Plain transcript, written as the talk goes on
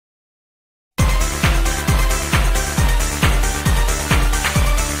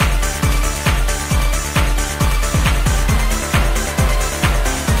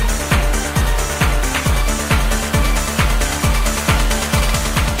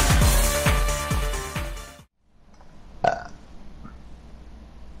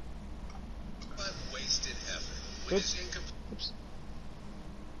Oops. Oops.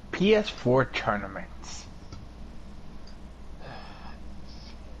 PS4 tournaments.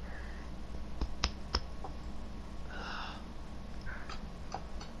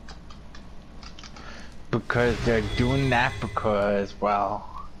 Because they're doing that because, well,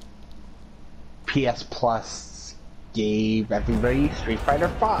 PS Plus gave everybody Street Fighter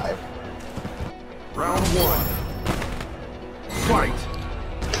V. Round one. Fight!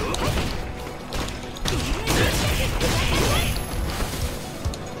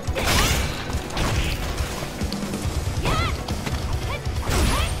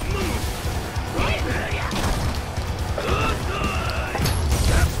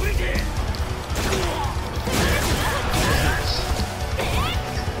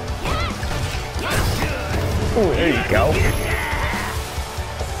 Oh, there you go.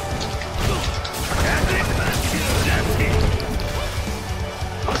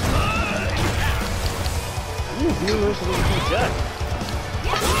 Ooh, viewers a little bit Jack.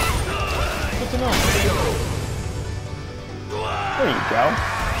 Good to know. There you go.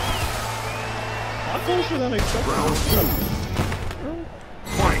 I'm closer than I expected. Round two.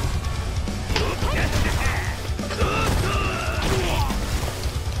 Fight!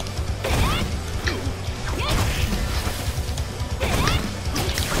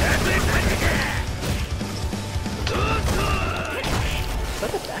 Is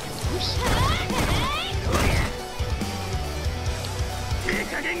that the back first?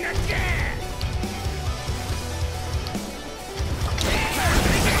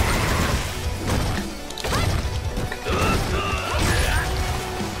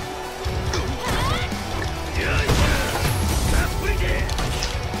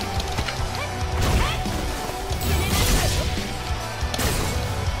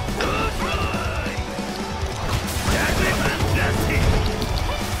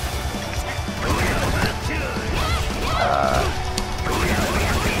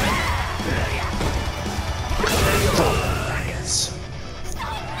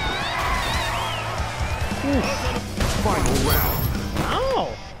 Final round. Ow!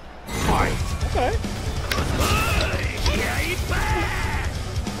 Fight! Okay.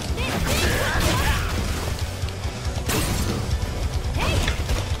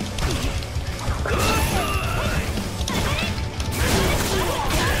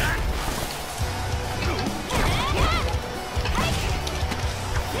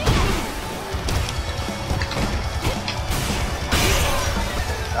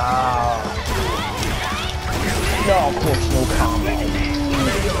 No, of course, no combo.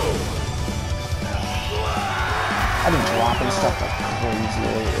 I've been dropping stuff like crazy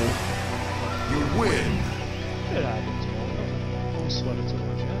lately. You win! It happens, man. Don't sweat it too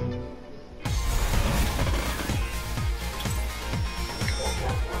much, yeah?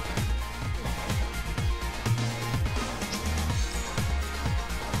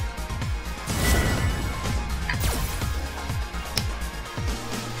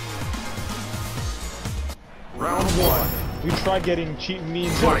 Round one. We tried getting me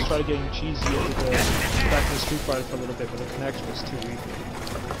and Zechs tried getting cheesy over the back to the Street Fighter for a little bit, but the connection was too weak.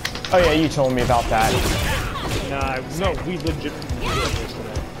 Oh yeah, you told me about that. Nah, no, we legitimately did this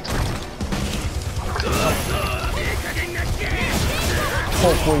today.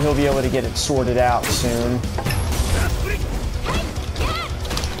 Hopefully he'll be able to get it sorted out soon.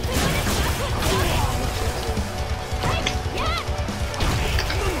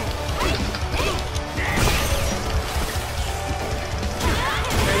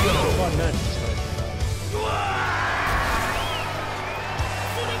 Fun match.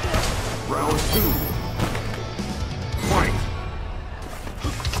 Round two. Fight!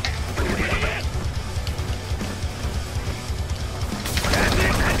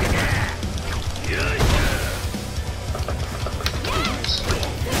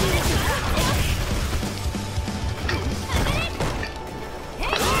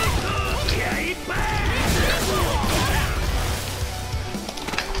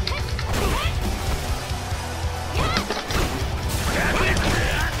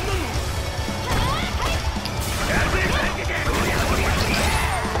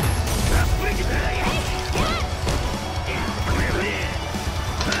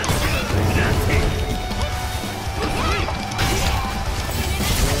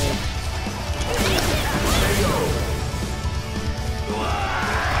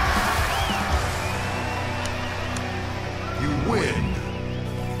 You win!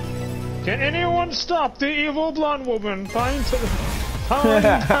 Can anyone stop the evil blonde woman? Find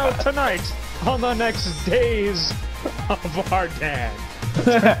out tonight on the next Days of Our Dad.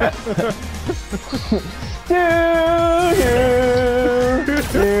 Do do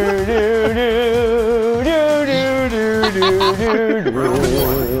do do do do do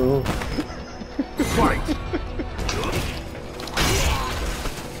Fight!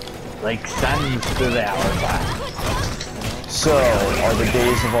 Like suns through the hourglass. So are the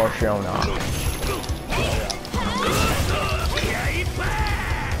days of our Shona.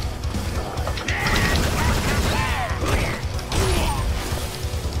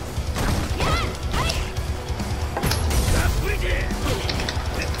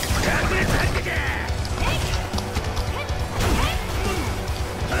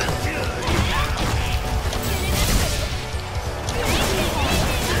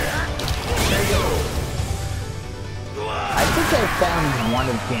 I found one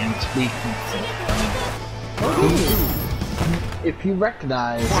of Dan's weaknesses. If you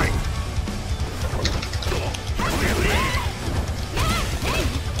recognize... Fight!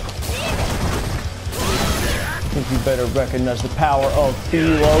 I think you better recognize the power of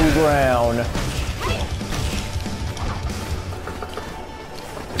below ground.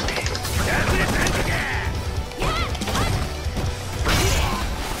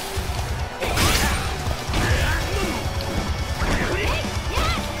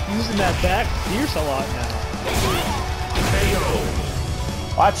 Using that back fierce a lot now.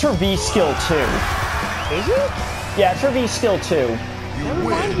 Oh, that's her V skill too. Is it? Yeah, it's her V skill too. That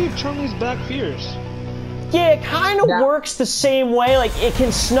reminds me of Chun-Li's back fierce. Yeah, it kind of works the same way. Like, it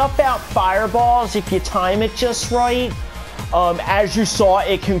can snuff out fireballs if you time it just right. As you saw,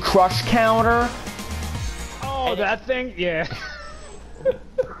 it can crush counter. Oh, that thing? Yeah. Oh,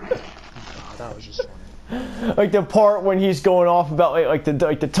 that was just funny. Like the part when he's going off about like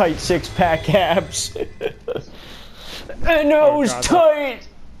the tight six-pack abs. And those tight,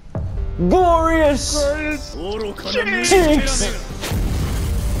 glorious cheeks.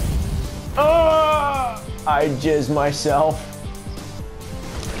 I jizz myself.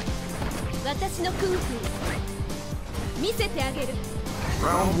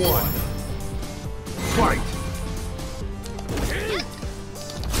 Round 1. Fight!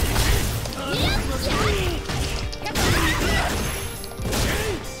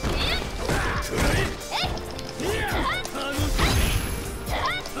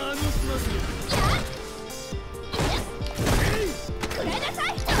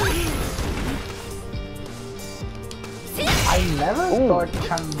 I never thought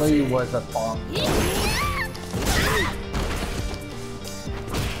Chun-Li was a bomb.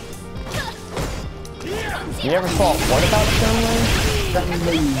 You ever thought what about Chun-Li?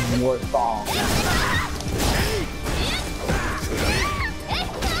 Chun-Li was bomb.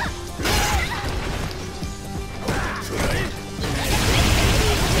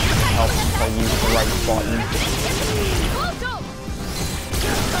 Helps if I use the right button.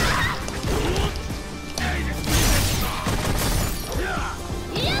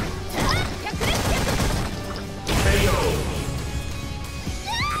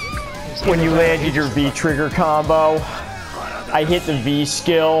 When you landed your V-trigger combo, I hit the V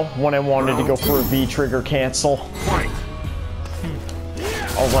skill when I wanted to go for a V-trigger cancel. Fight!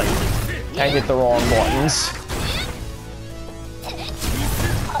 I was like, I hit the wrong buttons.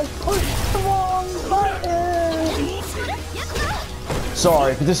 I pushed the wrong button!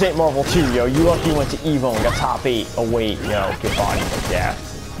 Sorry, but this ain't Marvel 2, yo. You lucky you went to Evo and got top 8. Oh wait, yo, get body like that.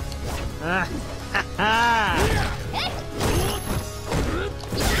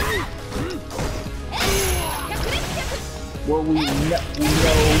 Well, we know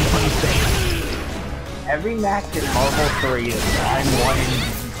one thing. Every match in Marvel 3 is I'm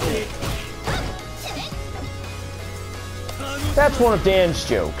winning. That's one of Dan's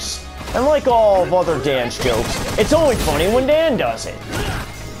jokes. And like all of other Dan's jokes, it's only funny when Dan does it.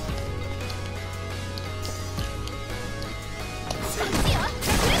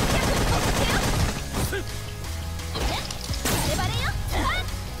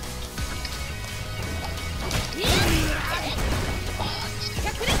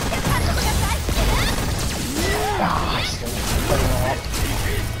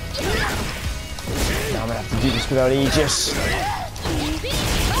 Now I'm gonna have to do this without Aegis.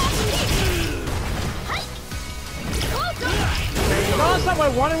 No, that's not what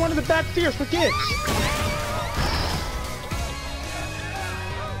I wanted. I wanted the back fierce. Forget.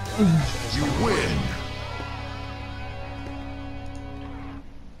 You win!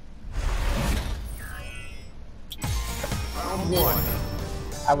 Round 1.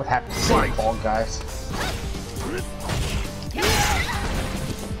 I would have to say Fall Guys.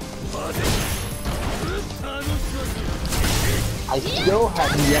 I still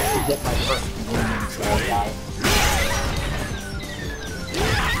have yet to get my first win in Fall Guys.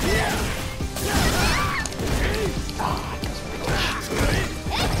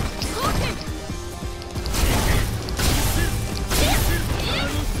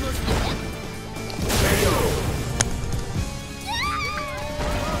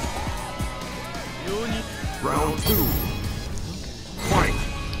 Round 2. Fight!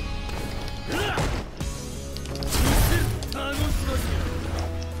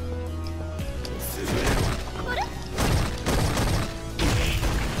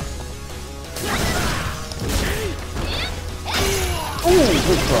 Ooh,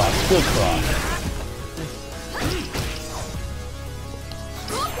 good cross, good cross.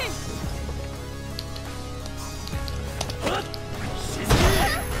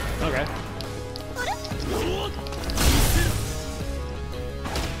 Okay.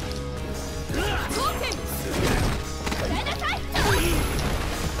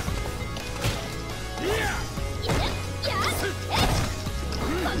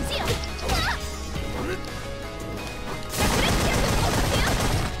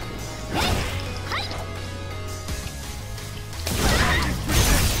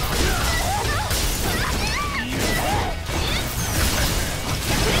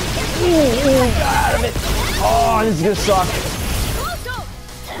 Ooh, got him. Oh, this is gonna suck.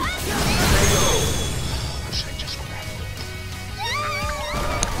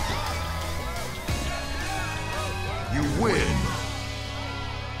 You win!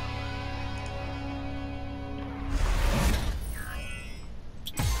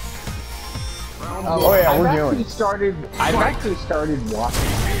 Oh yeah, we're doing it. I've actually started watching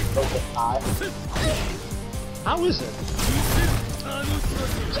Local High. How is it?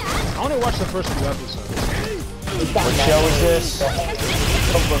 I only watched the first 2 episodes. What show is this?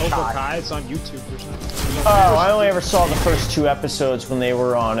 Cobra Kai, it's on YouTube or something. Oh, I only ever saw the first 2 episodes when they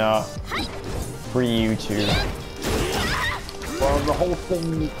were on free YouTube. Well, the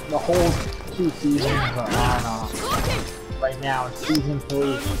whole 2 seasons are on right now. Season 3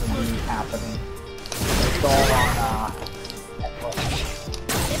 is going to be happening. It's all on Netflix.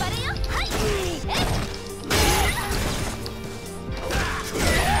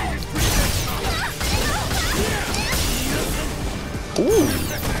 Ooh.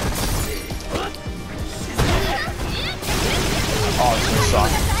 Oh, it's gonna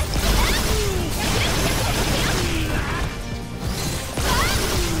suck.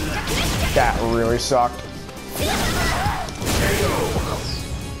 That really sucked.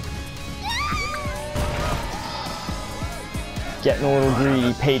 Getting a little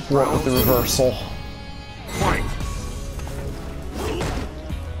greedy, paid for it with the reversal. Fight!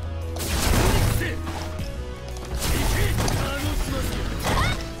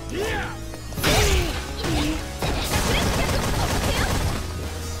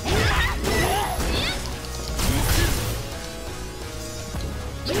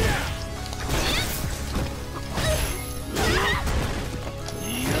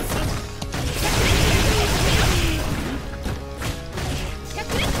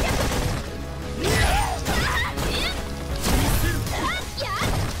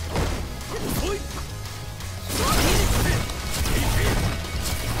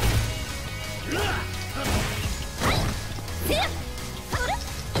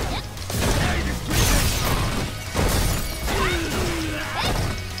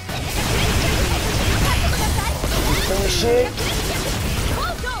 Finish it.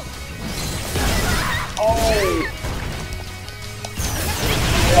 Oh.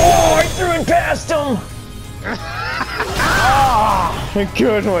 Oh, I threw it past him. Ah,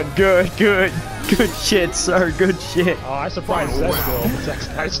 good one. Good shit, sir. Good shit. Oh, I surprised Zechs Wind. Zechs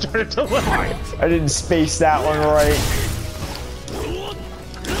guy started to laugh. I didn't space that one right.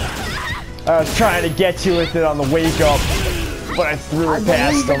 I was trying to get to with it on the wake up, but I threw it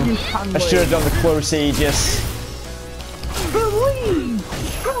past him. I should have done the close Aegis.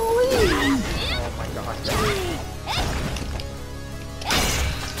 Oh my god.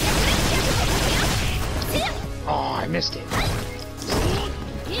 Oh, I missed it.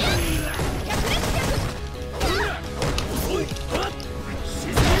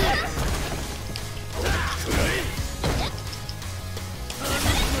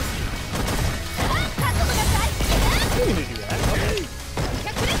 You need to do that. Okay.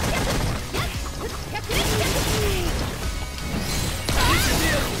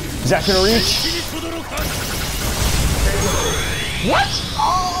 Is that gonna reach? What?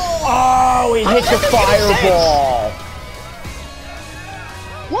 Oh, he hit the fireball.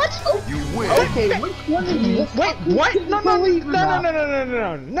 What? You win! Okay, which one is this? Wait, what?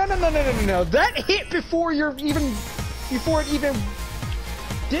 No. That hit before it even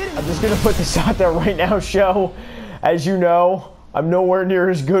did. I'm just gonna put this out there right now, show. As you know, I'm nowhere near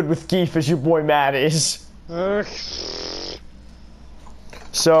as good with Geef as your boy Matt is.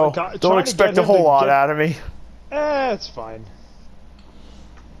 So, don't expect a whole lot out of me. It's fine.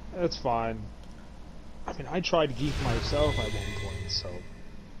 It's fine. I mean, I tried Geef myself at one point, so...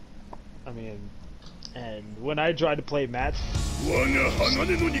 I mean... And when I try to play match, Round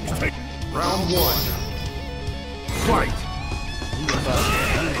 1. Fight. he's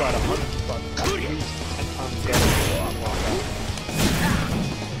about 100 bucks. At least 10 times better than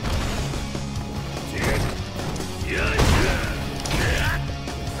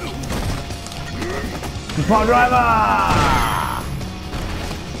Power driver! I'm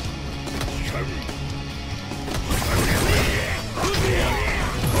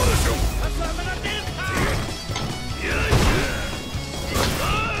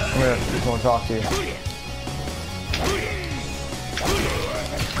here. Just want to talk to you.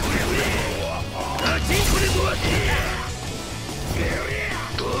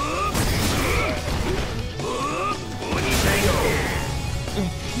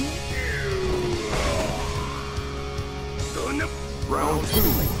 Round 2.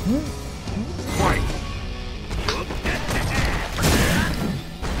 Fight.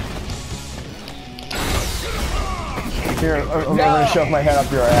 Here, I'm gonna shove my head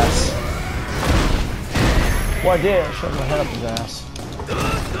up your ass. Well, I did. I shoved my head up his ass.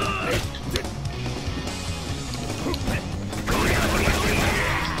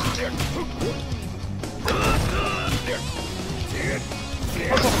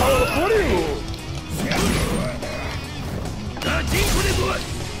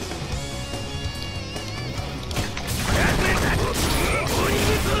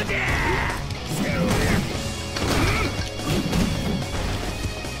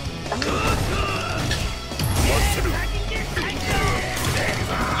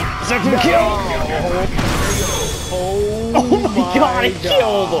 Second kill! Oh my god, I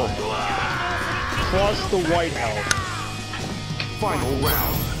killed him! Plus the white health. Final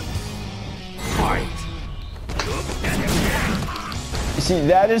round. Fight. You see,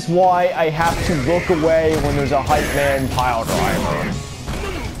 that is why I have to look away when there's a hype man pile driver.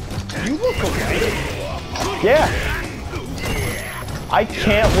 You look away. Yeah. I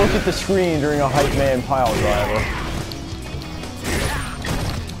can't look at the screen during a hype man pile driver.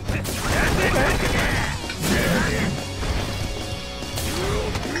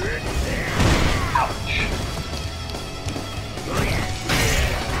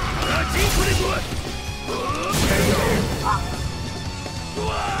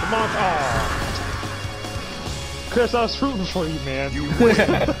 Come on. Oh. Chris, I was rooting for you, man.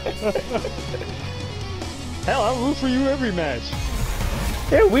 Hell, I root for you every match.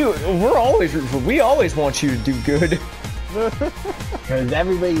 Yeah, we're always rooting for. We always want you to do good. Because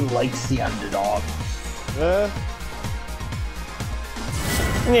everybody likes the underdog.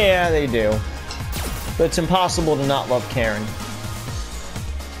 Yeah, they do. But it's impossible to not love Karen.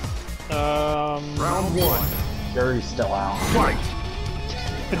 Round 1. Jury's still out. Fight.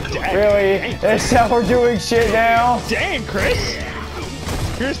 Dang, Really? dang. That's how we're doing shit now? Dang, Chris!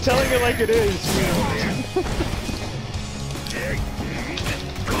 Chris telling it like it is.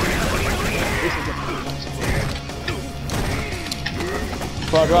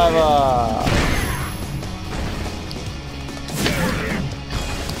 Power driver!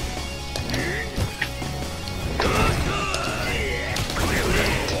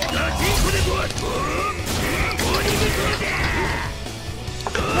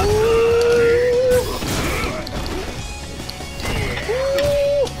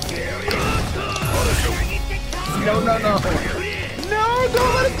 No, no, no. No,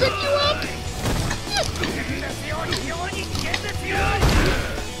 don't let it pick you up!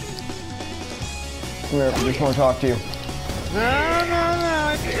 Come here, I just want to talk to you. No, I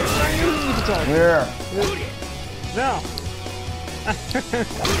need to talk. Come here. No.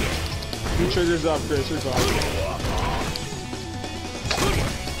 He triggers up, Chris, you're gone.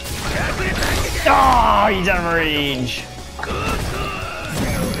 Ah, he's out of range.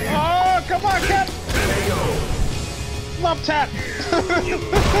 Oh, come on, Cap! Love tap!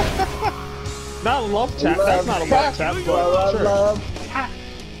 Not love tap, that's not a love tap, but sure.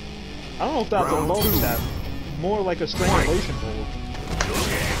 I don't know if that's a love tap. More like a strangulation hold.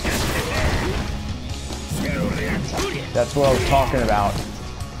 That's what I was talking about.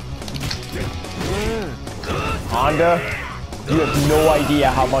 Honda, you have no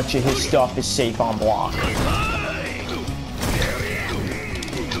idea how much of his stuff is safe on block.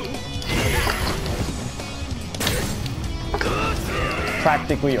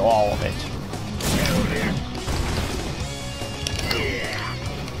 Practically all of it.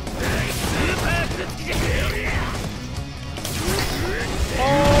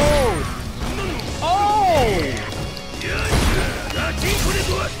 Oh! Oh!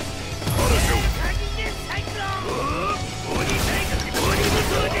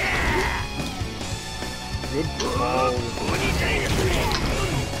 Good ball.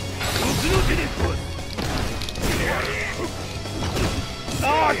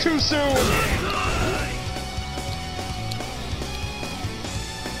 not too soon!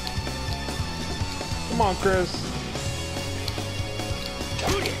 Come on, Chris.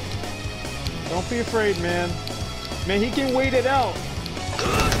 Don't be afraid, man. Man, he can wait it out.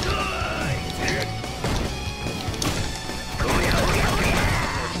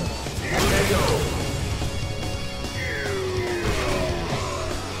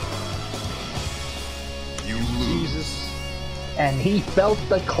 Jesus. And he felt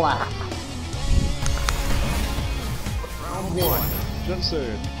the clap. Round 1. Just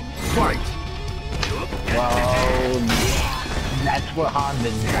saying. Fight! Well, that's what Honda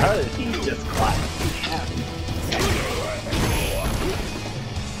does. He just claps.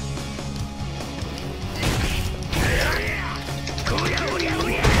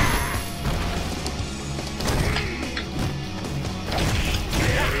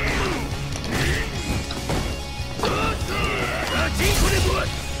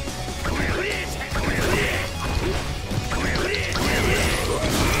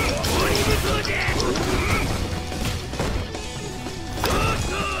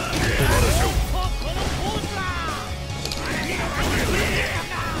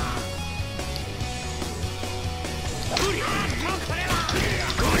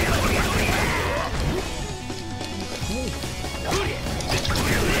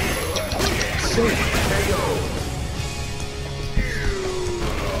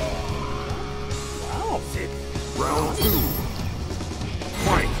 Round 2.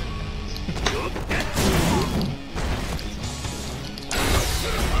 Fight!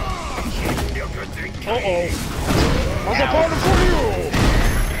 Uh-oh. What's a partner for you?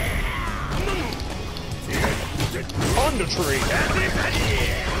 On the tree.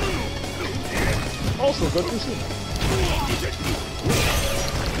 Also, go too soon.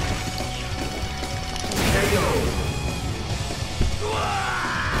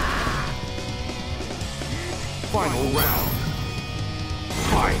 Final round.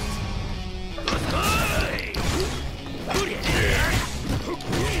 Fight!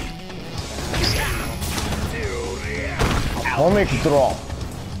 I'll make it draw.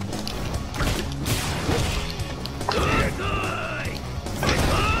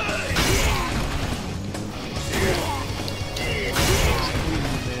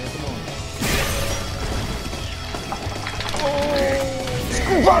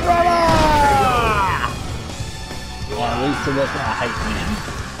 Well, at least it wasn't a hype man.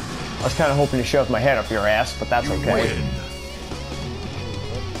 I was kind of hoping to shove my head up your ass, but that's okay. Win.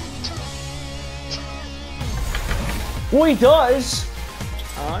 Well, he does.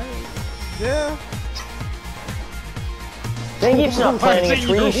 Yeah. Zangief's not planting a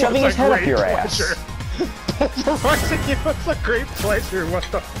tree, he's shoving his head up your ass. Pulverizing you was a great pleasure. What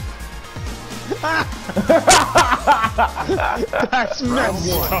the? That's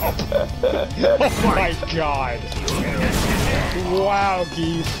messed up. Oh my god. Wow,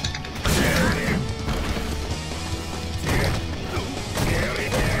 Geese.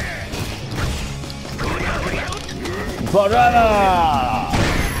 Banana!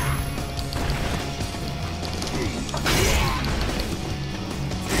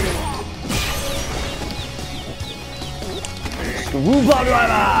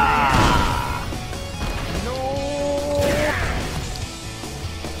 Banana!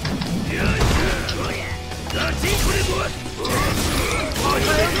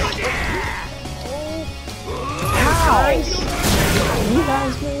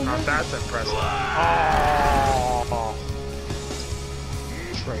 Now that's impressive. Oh.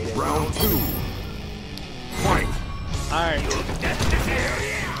 Trade it. Round 2. Fight! Alright.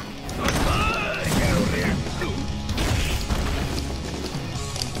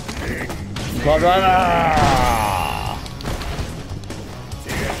 Banana!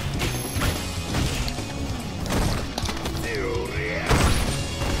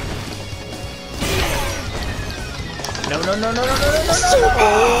 No, no, no, no, no, no, no, no, no!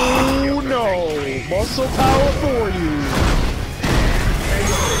 Oh no! Muscle power for you!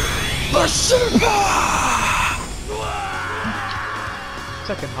 Muscle power!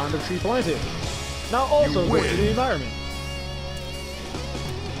 Second Honda tree planted. Now also good for the environment.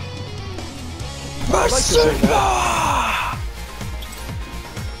 Muscle power!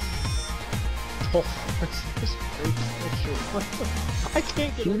 Oh, this great picture. I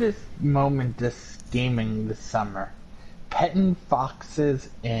can't get Cutest moment this gaming this summer. Petting foxes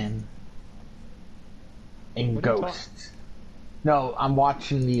in What are you Ghosts. No, I'm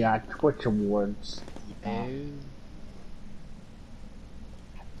watching the Twitch Awards. Oh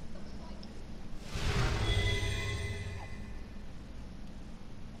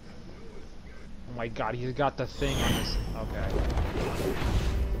my god, he's got the thing on his... Okay.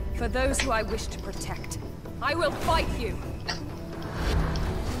 For those who I wish to protect, I will fight you.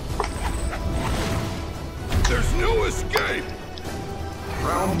 There's no escape!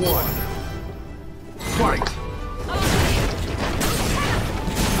 Round one. Fight!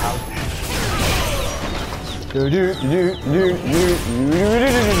 Do do do do do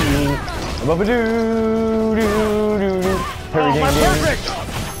do do do.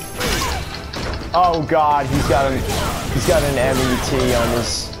 Oh God, he's got an MET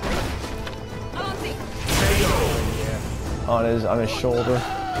on his shoulder.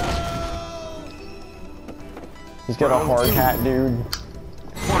 He's got a hard hat, dude.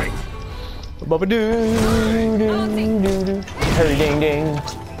 Fight! Bubba doo doo doo doo. Harry ding ding.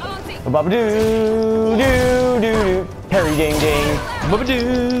 Bubba doo doo doo doo. Harry ding ding. Bubba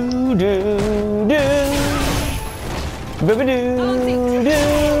doo doo doo. Bubba doo doo doo.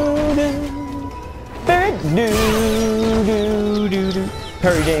 Bubba doo doo doo doo.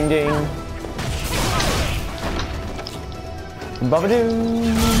 Harry ding ding. Bubba doo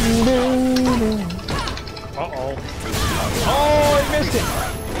doo doo. Uh-oh. Oh, I missed it!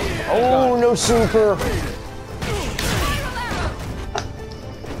 Oh, no super.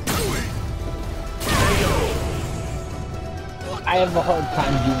 I have a hard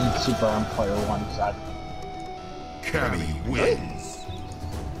time doing super on player one side. Cammy wins.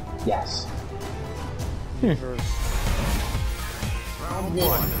 Yes. Round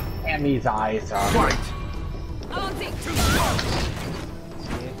one. And these eyes are. Fight!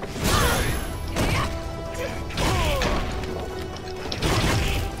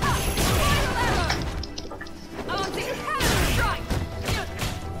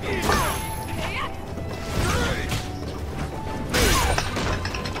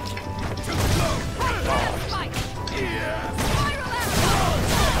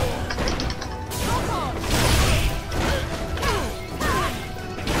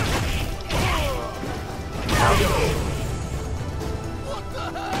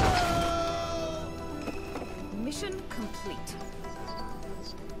 Mission complete.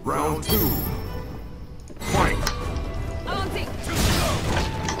 Round two. Fight!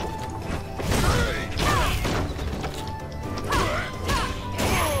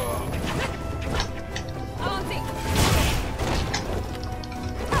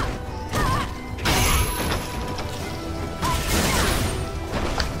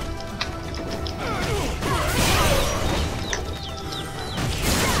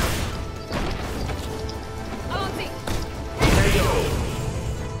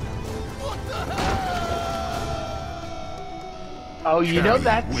 Oh, you know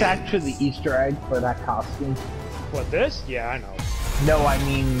that's actually the Easter egg for that costume? What, this? Yeah, I know. No, I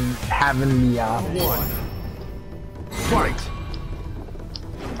mean having the One. Fight!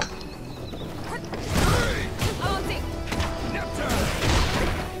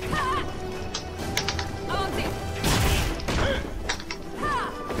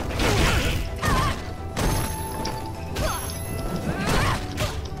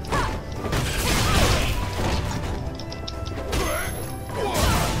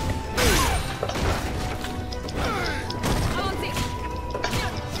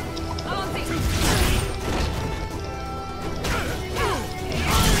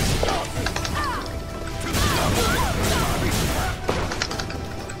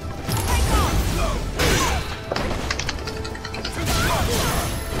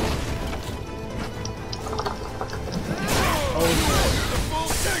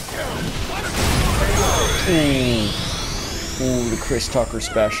 Ooh, the Chris Tucker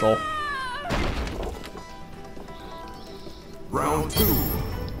special. Round two.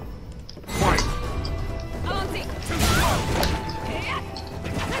 Fight!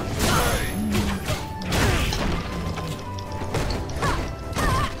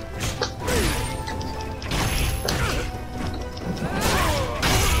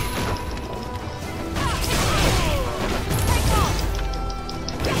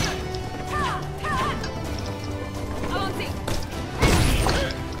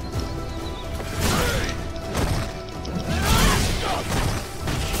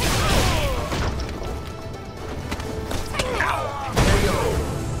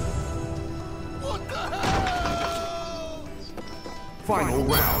 Final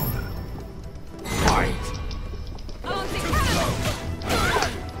round. Fight!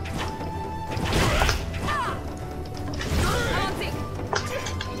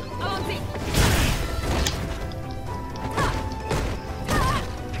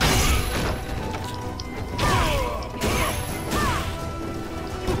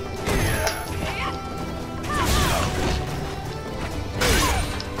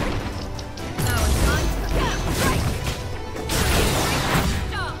 Now it's time to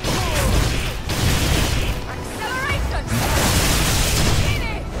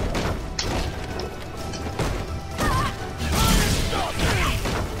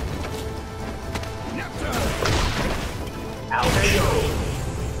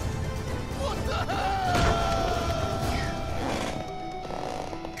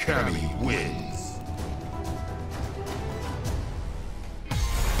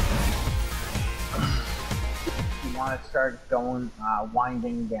want to start going,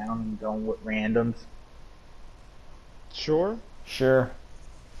 winding down and going with randoms? Sure. Sure.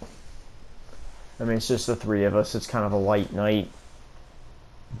 I mean, it's just the three of us. It's kind of a light night.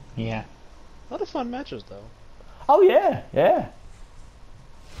 Yeah. A lot of fun matches, though. Oh, yeah, yeah.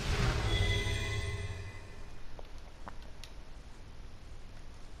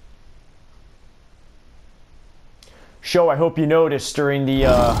 Show, I hope you noticed during the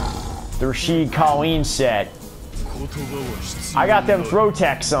Rashid Colleen set, I got them throw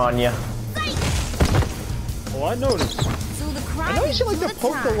techs on you. Oh, I noticed. I know you should like to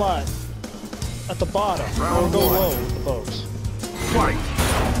poke a lot at the bottom, or go low with the bows. Fight!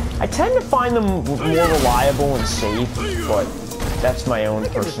 I tend to find them more reliable and safe, but that's my own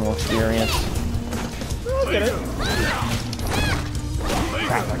personal experience. I get it.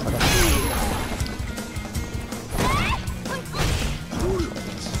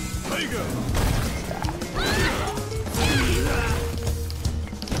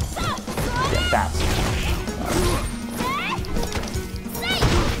 Yeah, that's.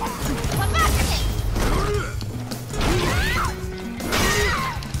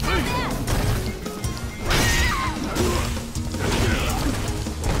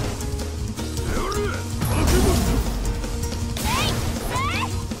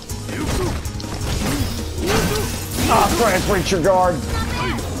 Ah, Grant, breach your guard.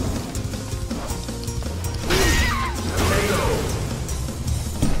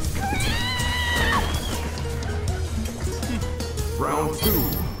 Round 2.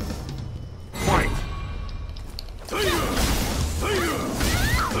 Fight!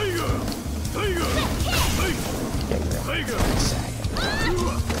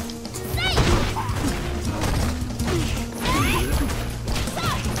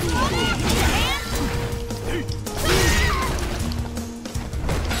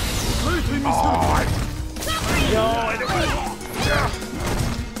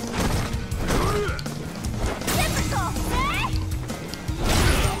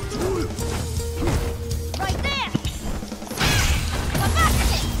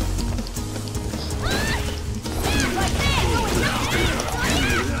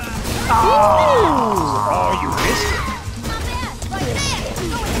 Oh, you missed it.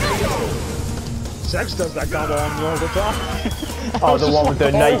 Zechs does that combo on me all the time. Oh, the one with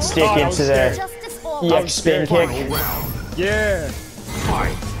the nightstick into the EX spin kick. Round. Yeah.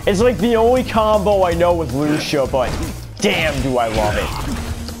 Fight! It's like the only combo I know with Lucia, but damn do I love it.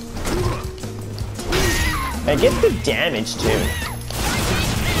 And it gets good damage too.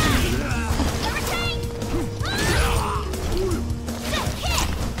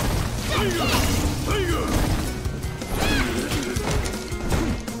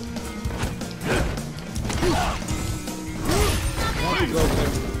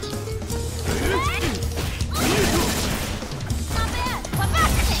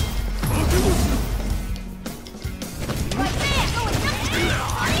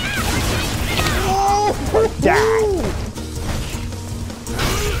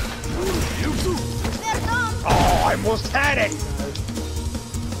 Oh, I almost had it.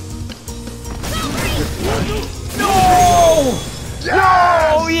 No!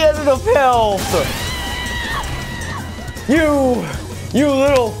 No! He had enough health! You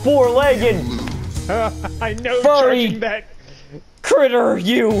little four-legged I know. Furry. Charging that. critter,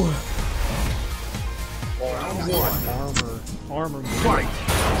 you! Armor. Fight!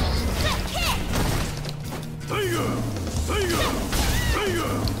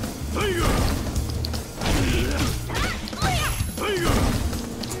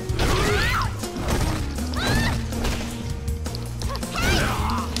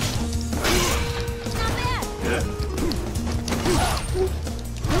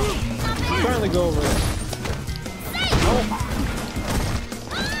 Finally go over there.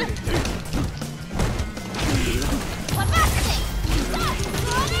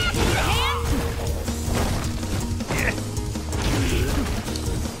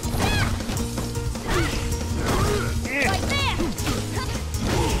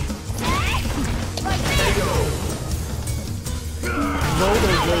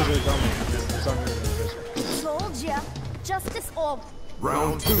 Told ya. Justice or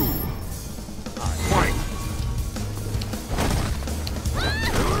Round 2. Fight!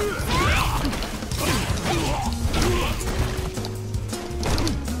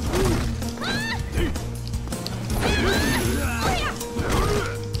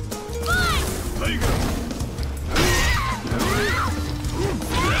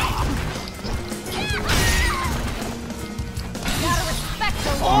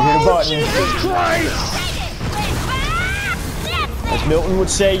 You hit a button. Jesus Christ! As Milton would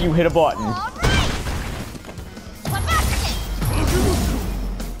say, you hit a button.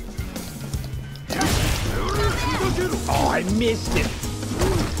 I missed it.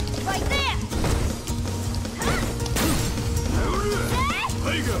 Right there!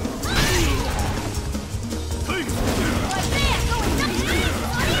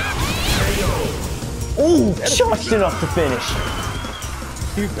 Ooh, just enough to finish.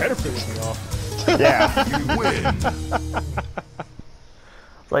 You better finish me off. Yeah. You win.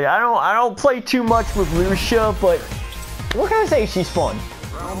 Like I don't play too much with Lucia, but what can I say? She's fun.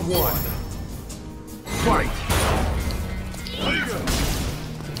 Round 1. Fight.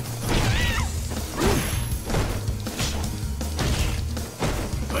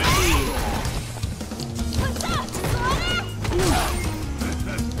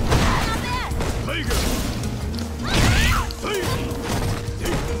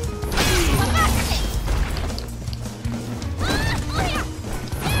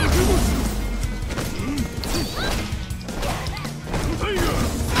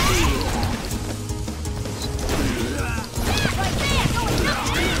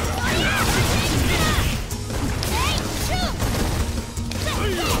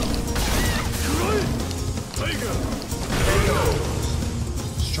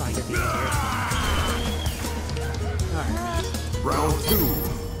 Just try and get me out Round 2.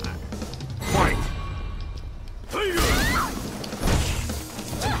 Fight.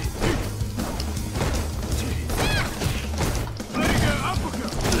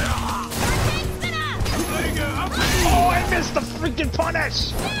 Oh, I missed the freaking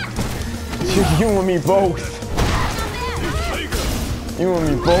punish! You and me both. You and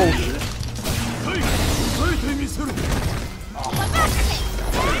me both.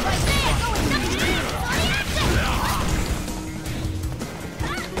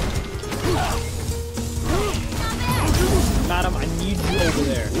 Madam, I need you over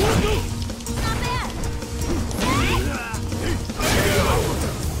there.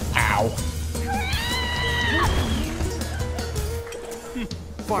 Ow.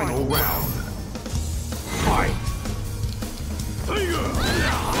 Final round. Fight.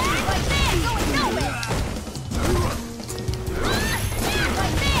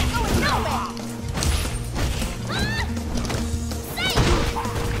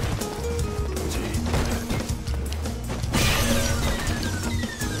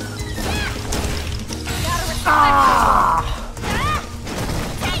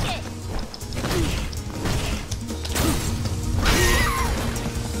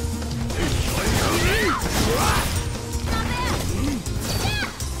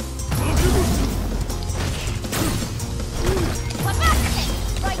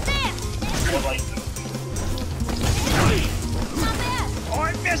 Oh,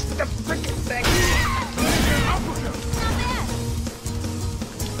 I missed the freaking thing!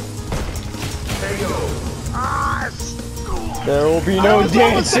 There will be no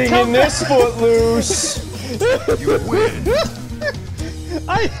dancing in this footloose. You win.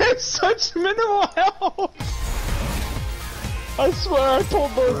 I have such minimal health! I swear I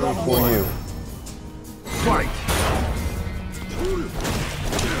pulled those out. For you. Fight.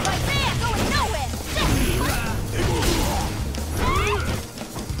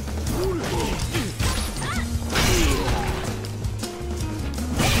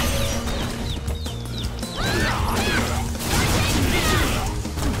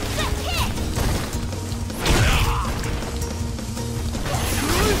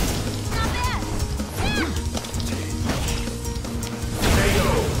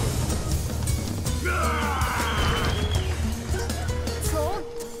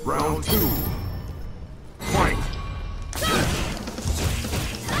 Round 2. Fight.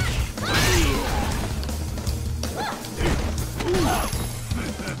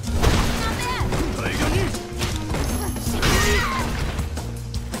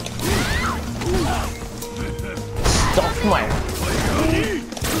 Stuff my.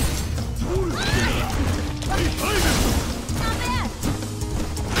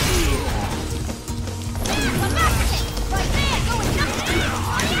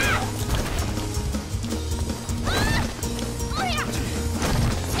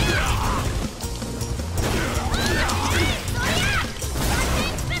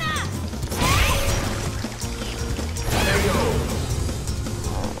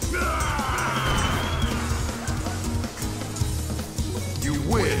 You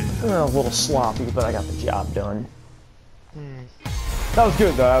win. A little sloppy, but I got the job done. That was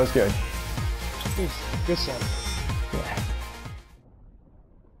good, though. That was good. Good stuff.